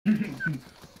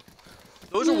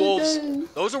Those are wolves.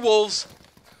 Those are wolves.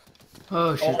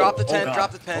 Oh shit. Drop the tent, God.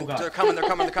 drop the tent. Oh, God. They're coming, they're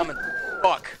coming, they're coming.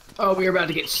 Fuck. Oh, we are about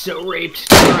to get so raped.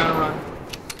 Turn around and run.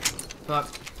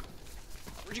 Fuck.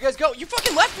 Where'd you guys go? You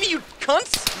fucking left me, you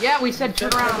cunts! Yeah, we said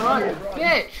turn around and run.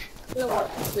 Bitch! I'm gonna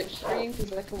watch the Twitch stream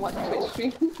because I can watch Twitch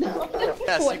stream now.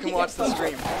 Yes, you can watch the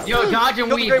stream. Yo, dodge and Kill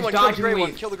the weave. gray one, kill the Dodge gray and one,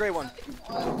 weave. kill the gray one.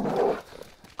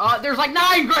 There's like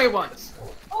 9 gray ones.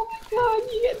 Oh my god,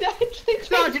 you get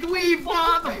Dodge and weave,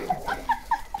 Bob.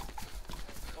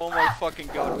 Oh my fucking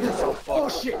god, we are so Oh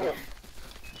fucked. shit.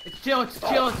 It's chill, it's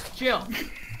chill, it's chill.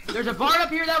 There's a barn up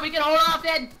here that we can hold off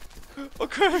then.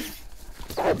 Okay.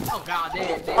 Oh god, they I'm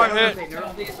hit. they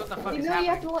nerfed this. What the fuck You is know you have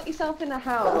happening? to lock yourself in a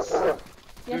house.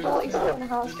 You have to lock yourself in a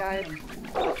house, guys.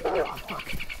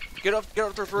 Get up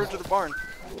the road to the barn.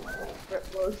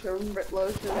 Rip lotion, rip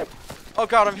lotion. Oh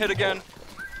god, I'm hit again.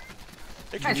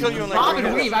 They can kill you in Bob like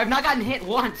and 3 weave. minutes. I've not gotten hit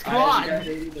once. Come I haven't on. got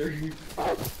it either.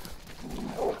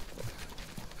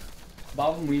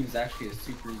 Bob and Weave is actually a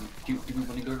super. Do we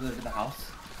want to go over there to the house?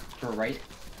 To our right?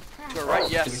 To the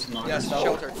right, yes. Do we Yes, surround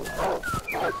shelter.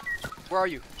 Where are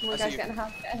you? Come on, I guys, see get you. in a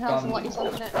house and lock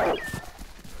yourself in it.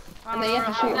 And then you have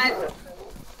to shoot.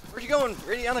 Where you going?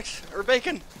 Radionics or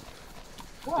Bacon?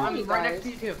 Well, I'm right next to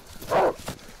you too.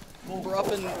 We're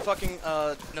up in fucking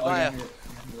Oh, Nevada. yeah.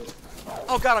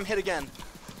 Oh god, I'm hit again.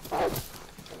 Oh,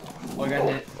 I got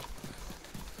hit.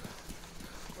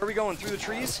 Where are we going? Through the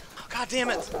trees? Oh god damn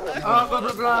it. Blah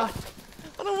blah blah.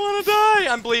 I don't wanna die!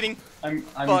 I'm bleeding. I'm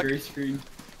Fuck. gray screen.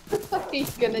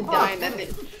 He's gonna die and then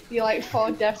you're like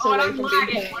 4 deaths Oh, away and I'm from being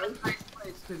lagging. killed. What a nice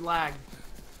place to lag.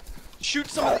 Shoot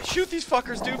shoot these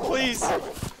fuckers, dude, please.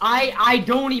 I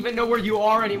don't even know where you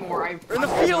are anymore. We're in the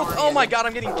field. Oh my god,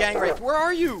 I'm getting gang raped. Where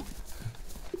are you?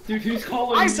 Dude, who's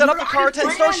calling I me? set up the car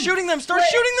tent. Start ran. shooting them. Start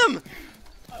shooting them.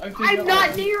 I'm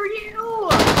not near you.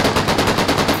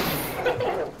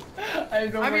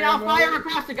 I mean, I'll fire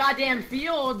across the goddamn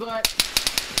field, but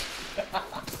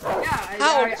yeah,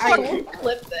 How? I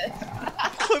clip this.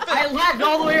 Clip it. I lagged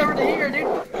all the way over to here, dude.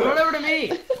 Run over to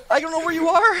me. I don't know where you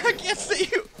are. I can't see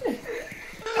you.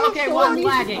 Okay, well, I'm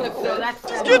lagging, so that's.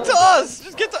 Just get to us.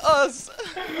 Just get to us.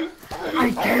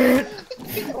 I can't.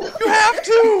 You have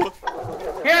to.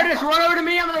 Here, just run over to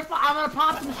me. I'm gonna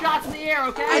pop some shots in the air,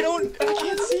 okay? I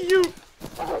can't see you.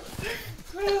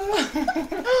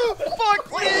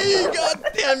 Fuck me. God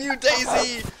damn you,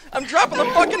 Daisy. I'm dropping the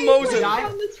fucking Mosin.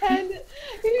 On the tent.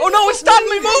 Oh no, it stopped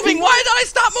me moving. Why did I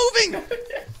stop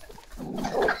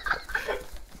moving?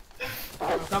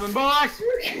 I'm coming, boss.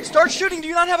 Start shooting. Do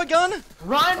you not have a gun?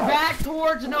 Run back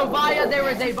towards Novaya. There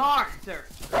is a barn, sir.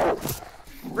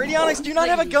 Radionics, do you not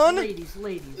have a gun? Ladies.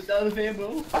 Without a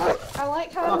bamboo. I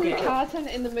like having Okay. the car tent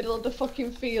in the middle of the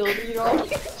fucking field, you know?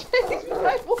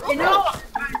 You know,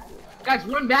 guys,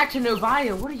 run back to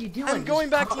Novaya. What are you doing? I'm going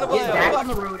back to Get Novaya. back Fuck. on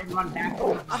the road and run back to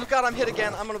Novaya. Oh god, I'm hit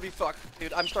again. I'm gonna be fucked.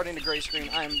 Dude, I'm starting to gray screen.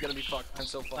 I'm gonna be fucked. I'm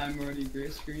so fucked. I'm already gray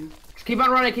screen. Just keep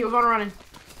on running, keep on running.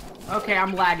 Okay,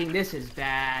 I'm lagging. This is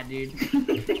bad, dude.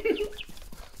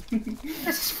 This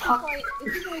is fuck. Like,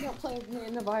 if you really don't play with me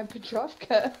in the vibe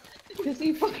Petrovka, because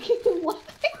he fucking lied.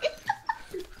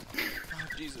 Oh,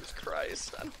 Jesus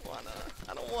Christ. I don't want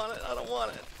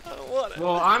it.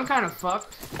 Well, I'm kind of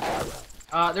fucked.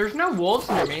 There's no wolves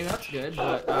near me. That's good,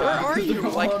 but. Where are you?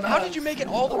 Like, how did you make it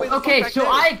all the way the fuck Okay, back so there?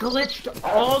 I glitched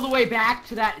all the way back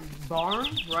to that barn,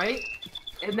 right?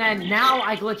 And then now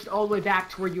I glitched all the way back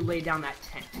to where you laid down that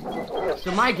tent.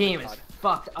 So my game is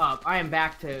fucked up. I am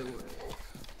back to.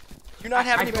 You not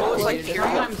have any bullets like dude,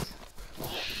 period? sometimes-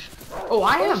 Oh,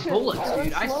 I have Ocean, bullets, go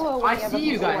dude. slower when I you have see a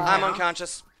you guys. pistol I'm now.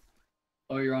 unconscious.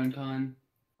 Oh, you're on con.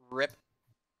 Rip.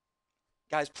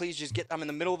 Guys, please just get. I'm in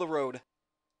the middle of the road.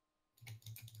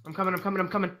 I'm coming.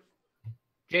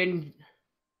 Jaden.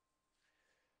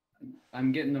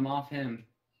 I'm getting them off him.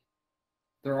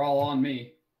 They're all on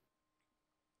me.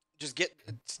 Just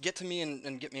get to me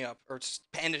and get me up, or just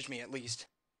bandage me at least.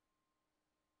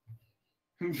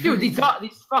 Dude, these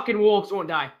fucking wolves won't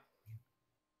die.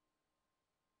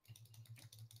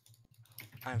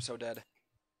 I am so dead.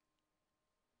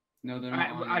 No, they're not.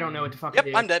 on I don't me. know what to fucking Yep,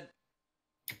 do. I'm dead.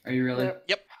 Are you really? Yeah.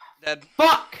 Yep, dead.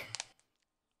 Fuck!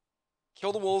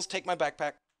 Kill the wolves. Take my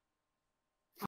backpack.